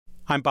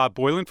I'm Bob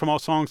Boylan from All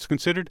Songs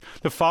Considered.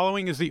 The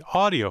following is the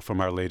audio from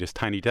our latest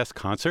Tiny Desk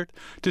concert.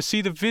 To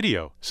see the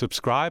video,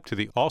 subscribe to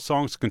the All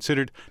Songs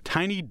Considered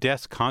Tiny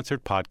Desk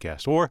Concert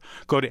podcast or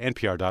go to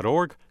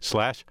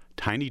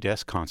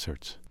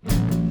npr.org/tinydeskconcerts.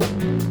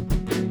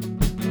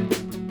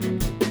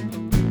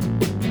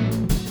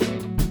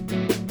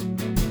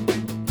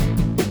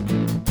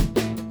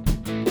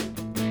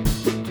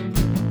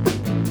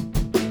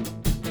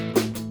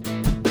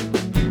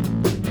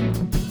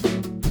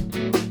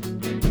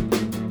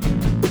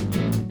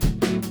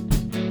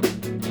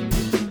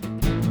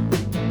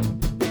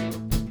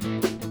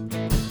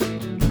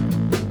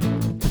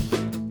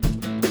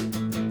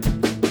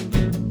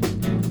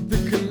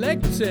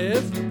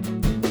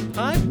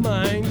 Hive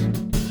mind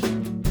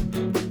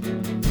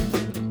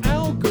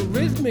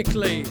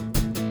algorithmically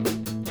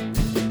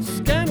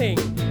scanning,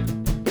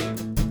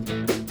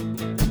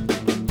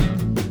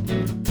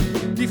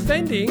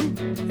 defending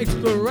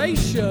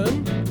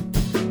exploration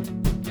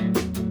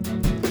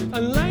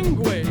and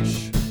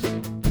language,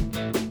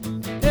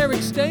 their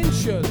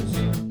extensions.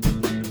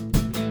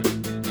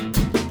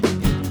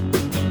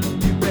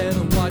 You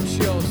better watch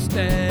your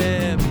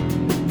step,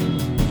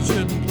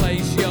 shouldn't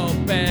place your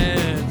bet.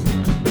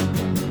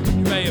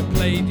 May have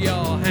played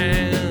your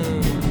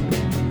hand,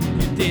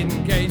 you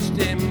didn't gauge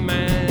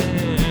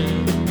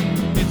demand.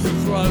 It's a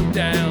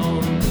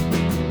throwdown,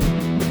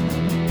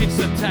 it's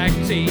a tag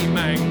team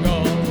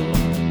angle,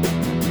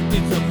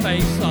 it's a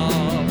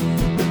face-off,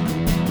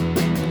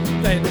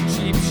 then a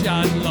cheap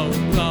shot low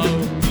blow.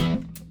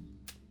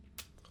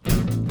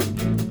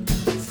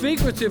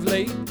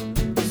 Figuratively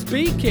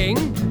speaking,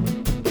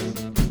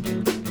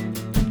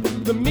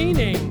 the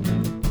meaning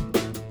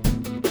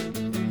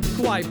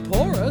quite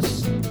porous.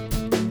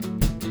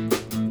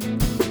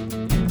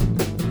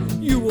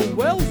 You were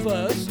well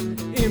versed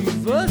in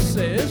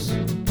verses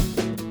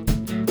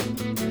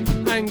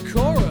and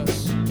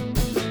chorus.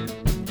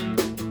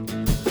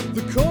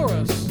 The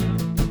chorus.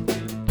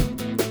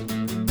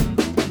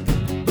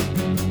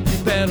 You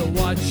better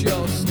watch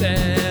your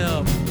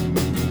step.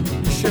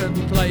 You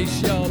shouldn't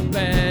place your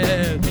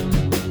bet.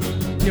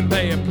 You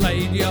may have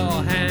played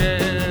your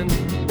hand.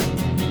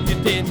 You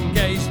didn't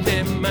gauge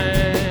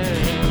demand.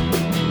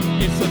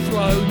 It's a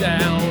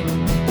throwdown.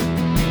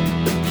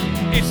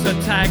 It's a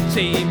tag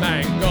team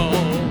angle,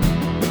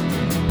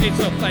 it's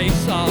a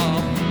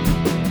face-off,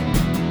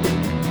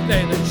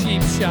 then a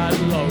cheap shot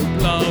low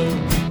blow.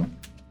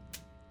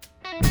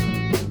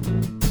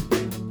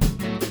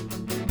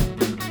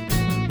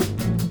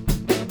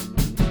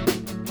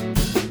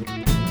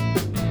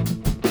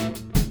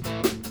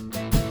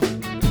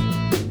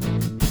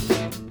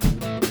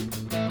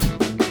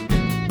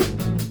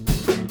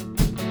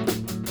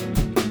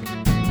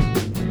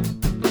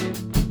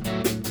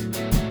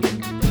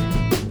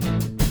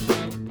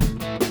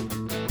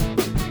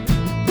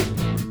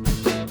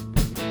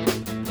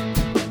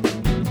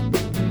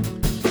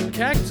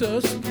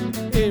 Cactus,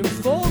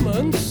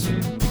 informants,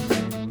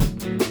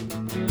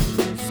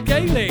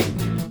 scaling,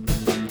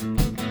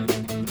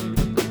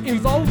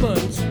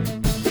 involvement,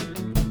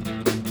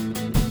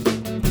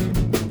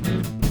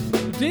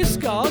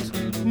 discard,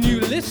 new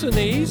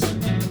listenees,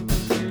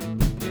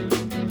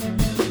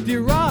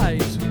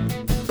 deride,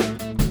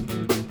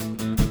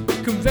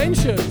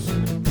 conventions.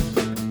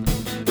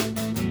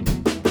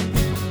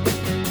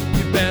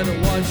 You better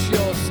watch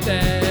your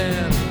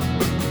step,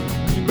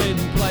 you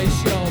didn't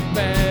place your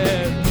bet.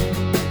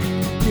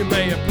 You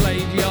may have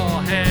played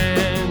your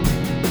hand,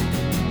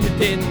 you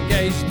didn't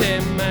gauge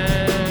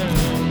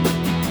demand.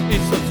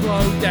 It's a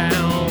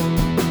throwdown,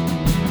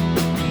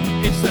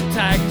 it's a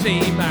tag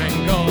team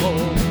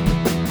angle,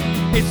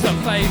 it's a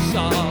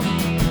face-off,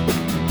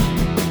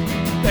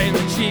 then a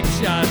cheap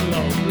shot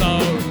low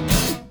blow.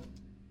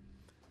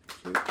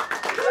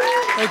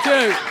 Thank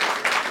you.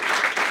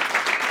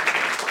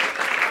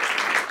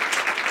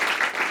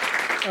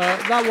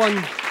 That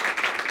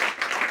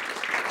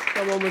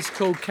one was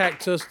called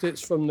Cactus.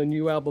 It's from the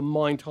new album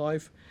Mind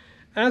Hive,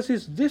 as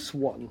is this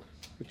one,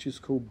 which is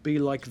called Be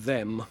Like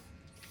Them.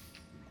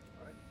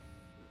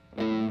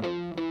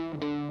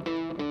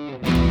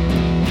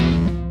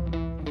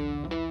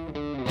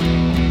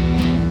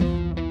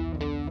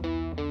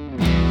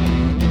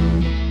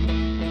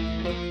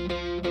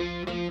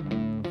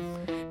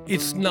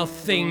 It's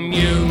nothing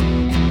new,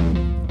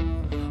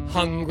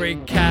 hungry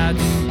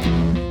cats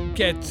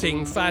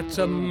getting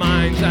fatter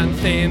minds and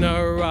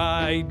thinner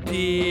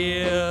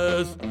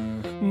ideas.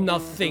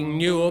 Nothing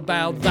new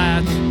about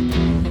that,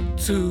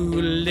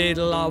 too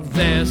little of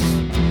this,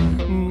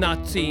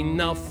 not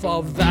enough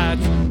of that.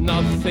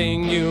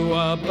 Nothing new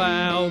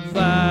about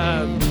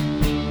that.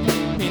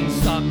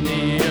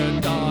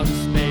 Insomnia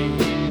dogs me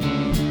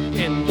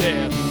in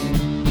this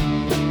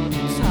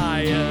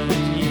tired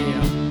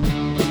year.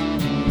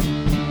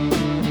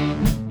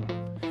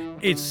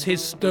 It's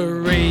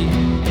history.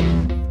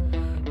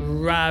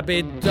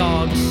 Rabid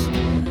dogs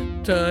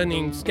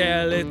turning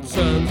skeletons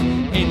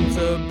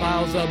into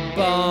piles of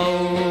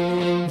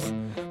bones.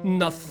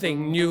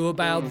 Nothing new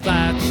about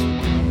that,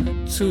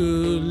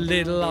 too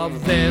little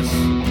of this,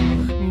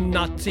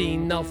 not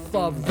enough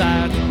of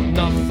that,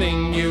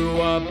 nothing new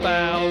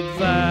about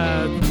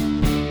that.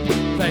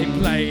 They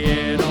play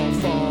it all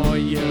for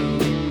you,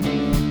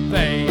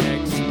 they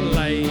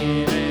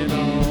explain it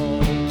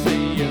all to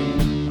you,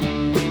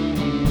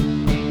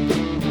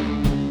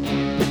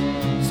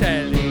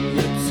 telling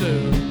you to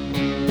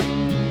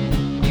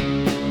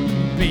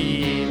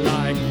be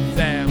like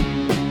them,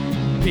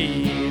 be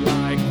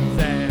like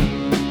them.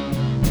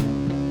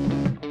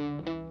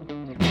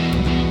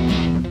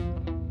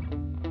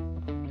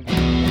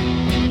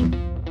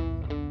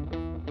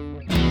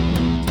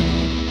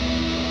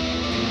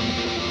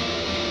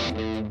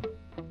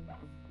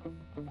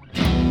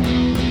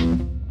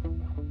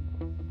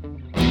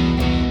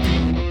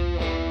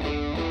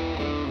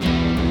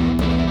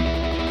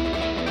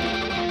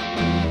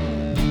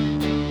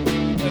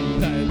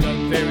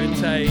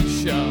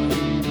 Irritation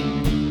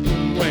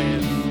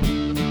with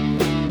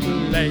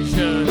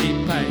leisurely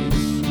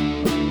pace,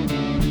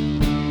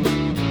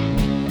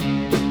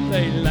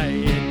 they lay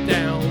it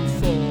down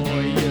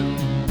for you,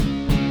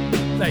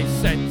 they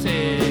set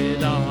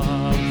it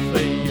up for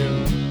you,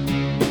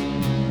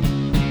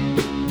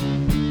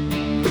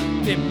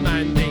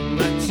 demanding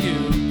that you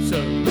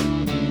too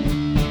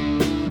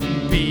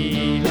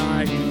be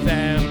like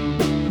them,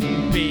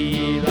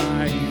 be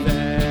like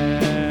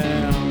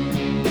them,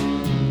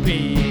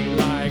 be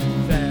like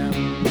them,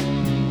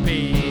 be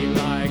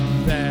like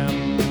them,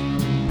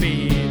 be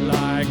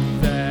like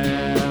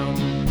them.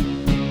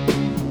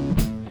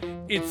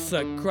 It's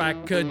a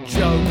cracker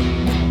joke,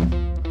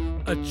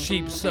 a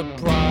cheap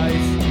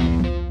surprise,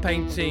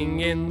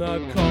 painting in the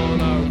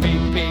corner,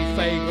 repeat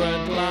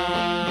vagrant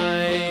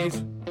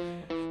lies.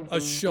 A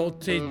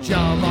shortage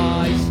of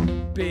eyes,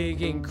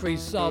 big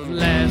increase of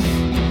less,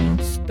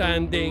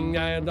 standing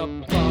at a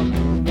park,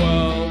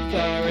 world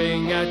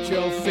glaring at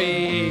your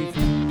feet.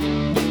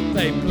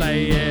 They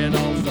play it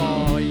all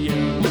for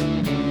you,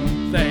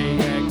 they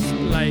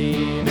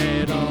explain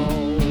it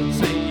all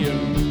to you,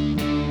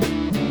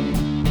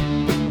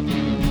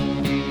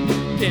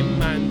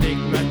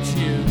 demanding that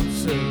you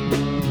too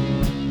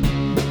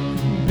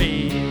be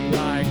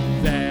like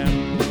them,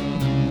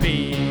 be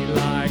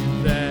like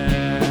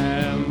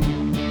them,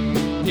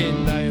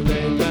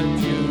 demanding that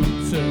you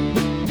too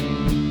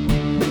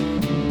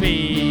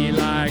be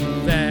like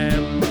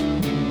them,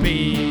 be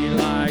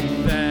like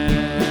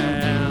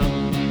them,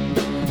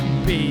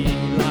 be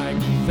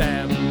like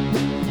them,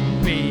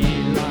 be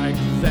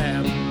like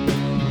them,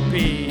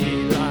 be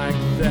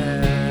like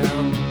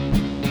them.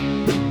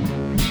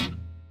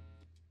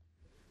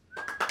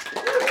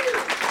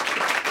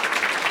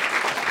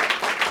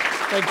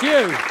 Thank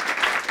you.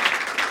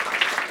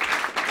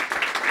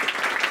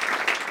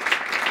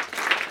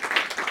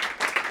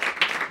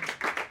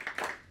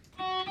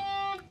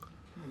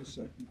 Wait a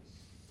second.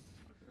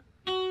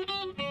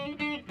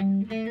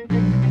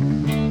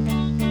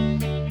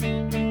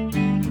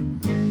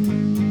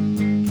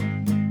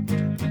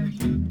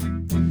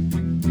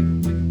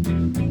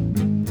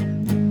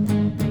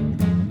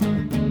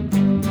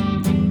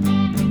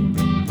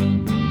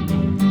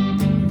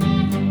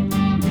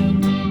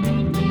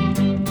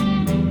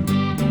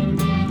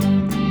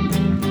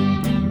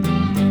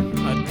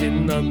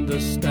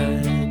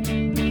 Understand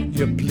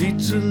your plea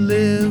to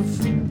live,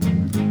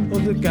 or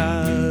the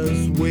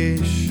guy's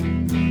wish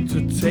to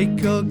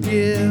take or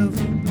give.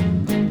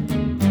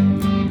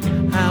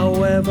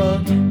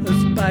 However,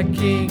 as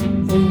backing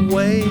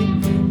away,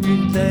 you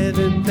dead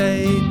and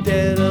they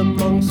dead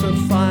amongst a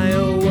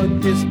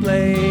firework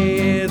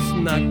display. It's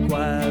not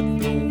quite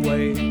the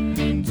way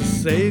to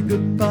say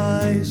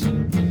goodbyes,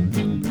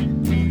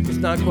 it's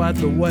not quite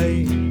the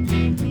way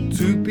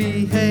to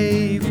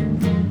behave.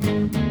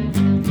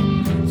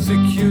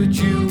 Secured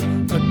you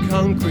a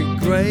concrete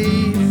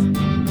grave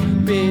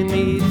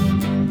beneath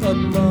a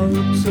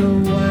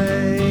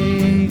motorway.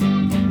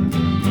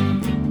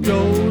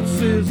 Gold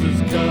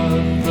scissors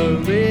cut the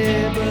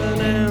ribbon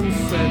and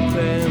set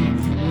them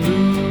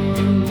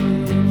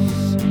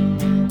loose.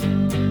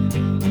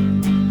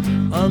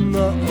 On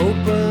the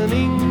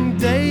opening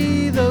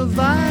day, the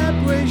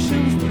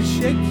vibrations will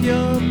shake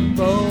your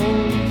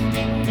bones.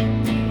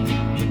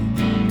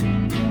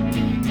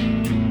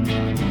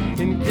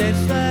 And guess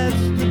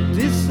that's the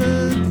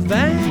disadvantage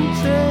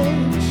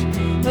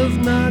of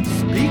not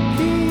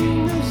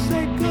speaking a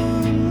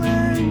second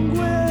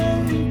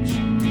language.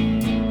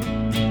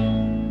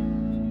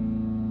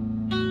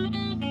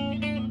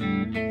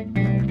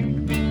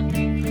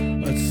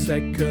 A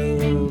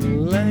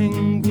second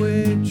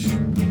language.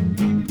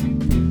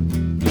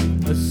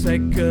 A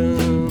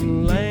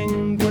second language.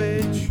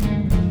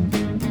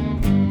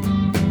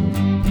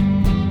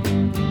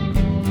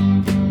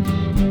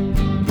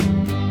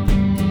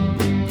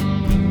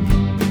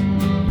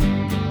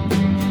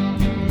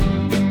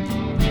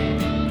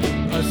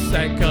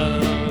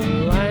 Second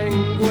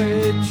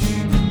language,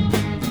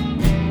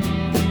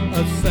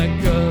 a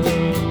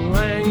second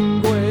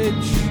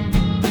language.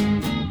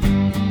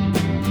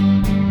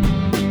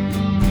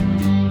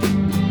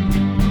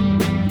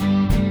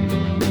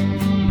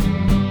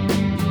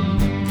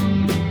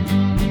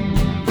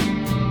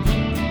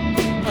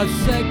 a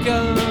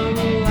second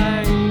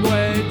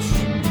language,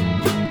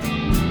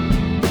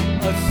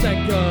 a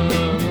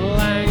second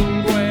language.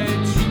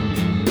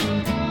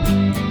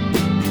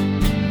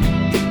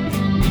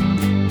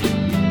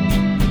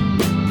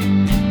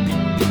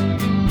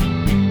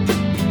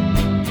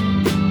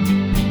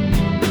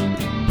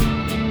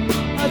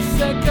 A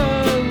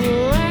second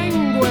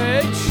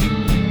language,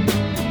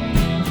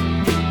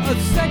 a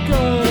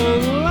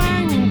second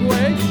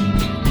language.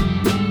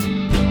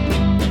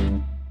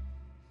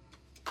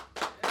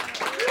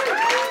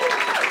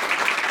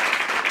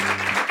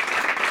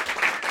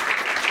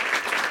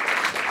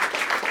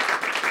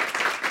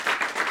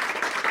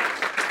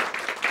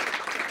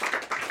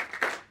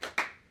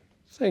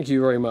 Thank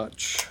you very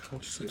much. I'll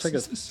just take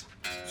a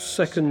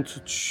second to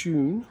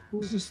tune.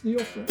 Was this the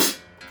offer?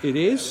 It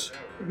is.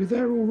 We're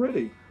there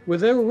already. We're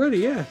there already,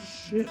 yeah.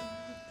 Shit.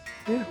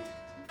 Yeah.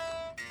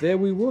 There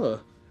we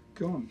were.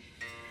 Gone.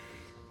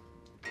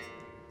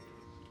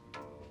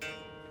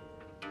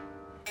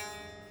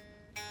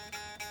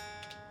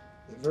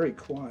 They're very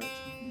quiet.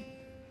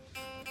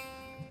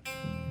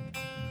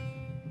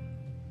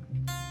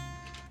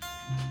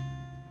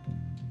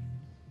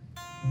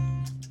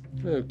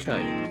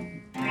 Okay.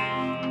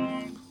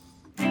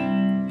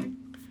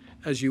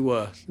 As you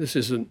were, this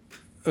is an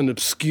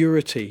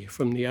obscurity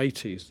from the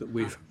 80s that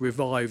we've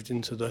revived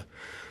into the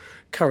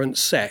current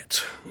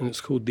set, and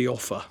it's called The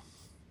Offer.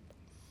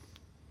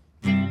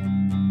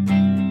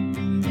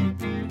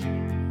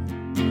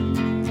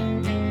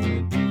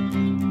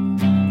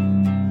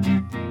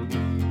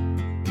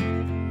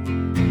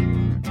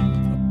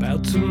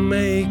 About to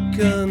make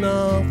an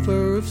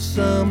offer of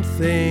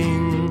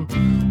something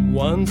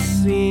once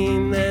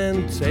seen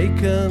and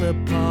taken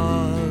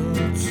apart.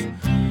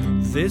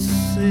 This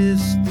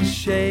is the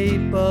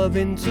shape of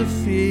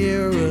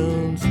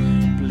interference.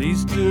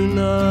 Please do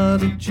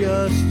not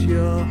adjust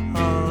your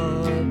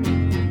heart.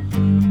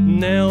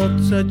 Now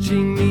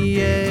touching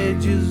the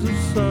edges of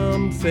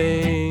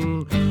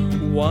something,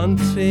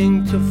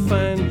 wanting to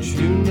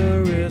fine-tune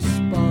a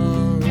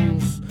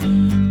response.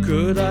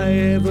 Could I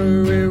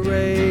ever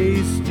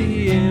erase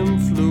the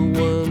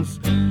influence,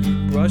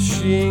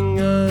 brushing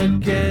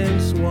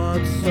against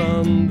what's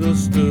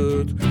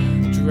understood,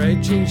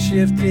 dredging,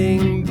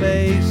 shifting,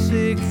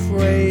 basic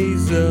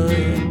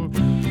phrasing,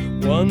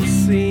 once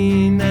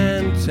seen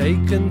and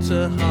taken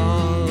to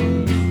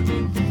heart.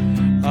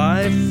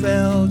 I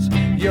felt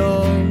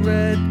your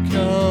red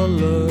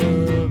color,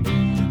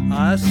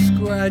 I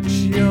scratch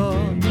your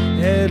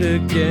head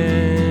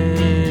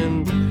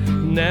again,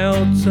 now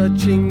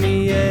touching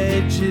the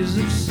edges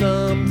of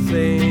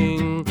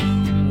something,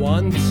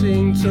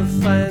 wanting to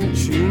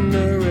fine-tune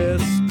a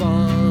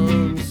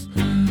response.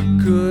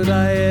 Could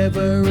I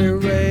ever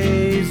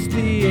erase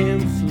the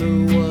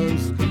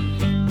influence,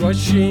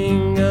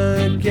 brushing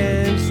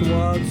against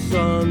what's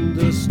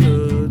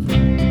understood?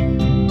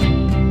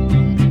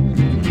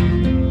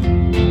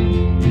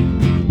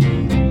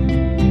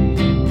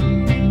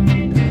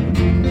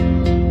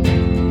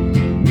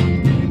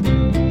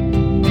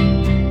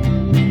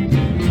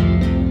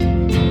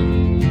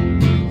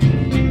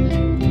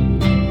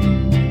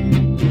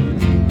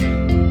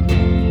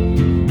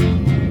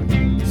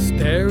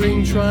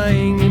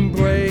 Trying,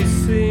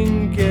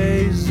 embracing,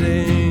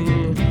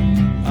 gazing,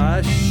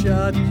 I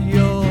shot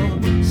your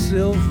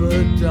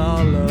silver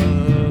dollar,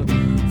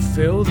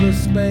 fill the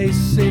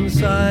space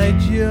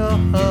inside your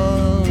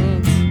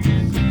heart.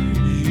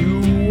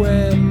 You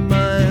wear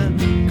my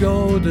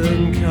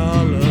golden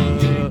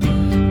color,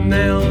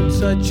 now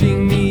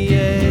touching the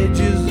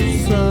edges of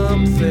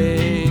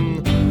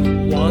something,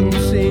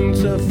 wanting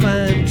to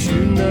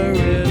fine-tune the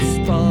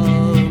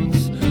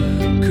response.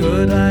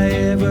 Could I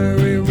ever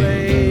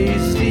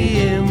erase the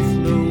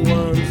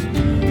influence,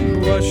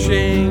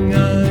 brushing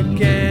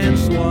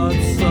against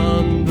what's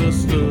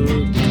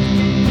understood?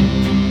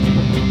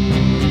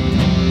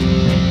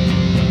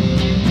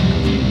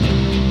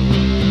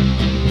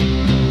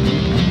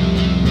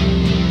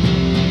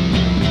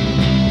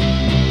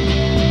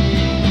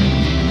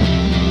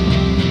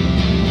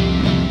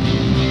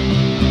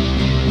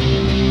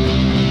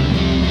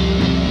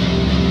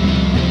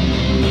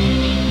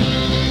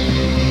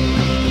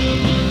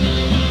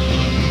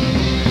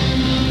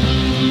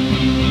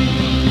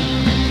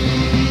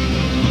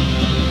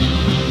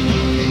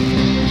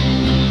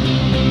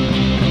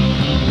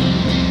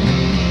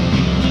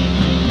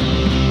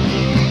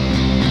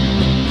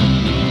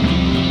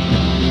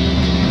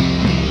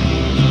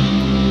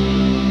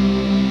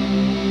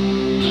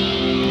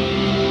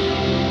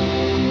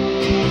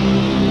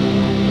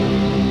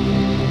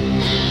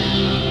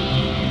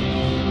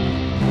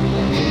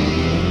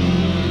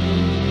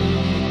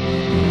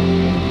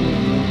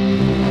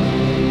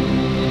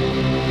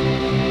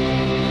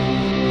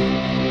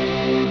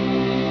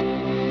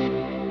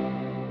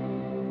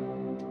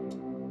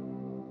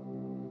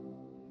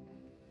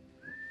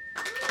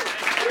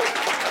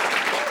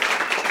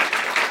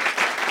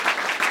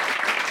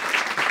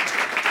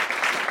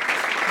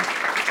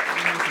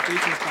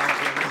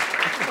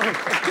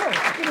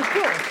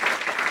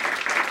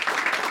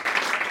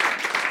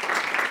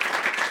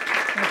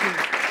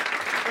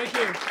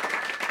 you.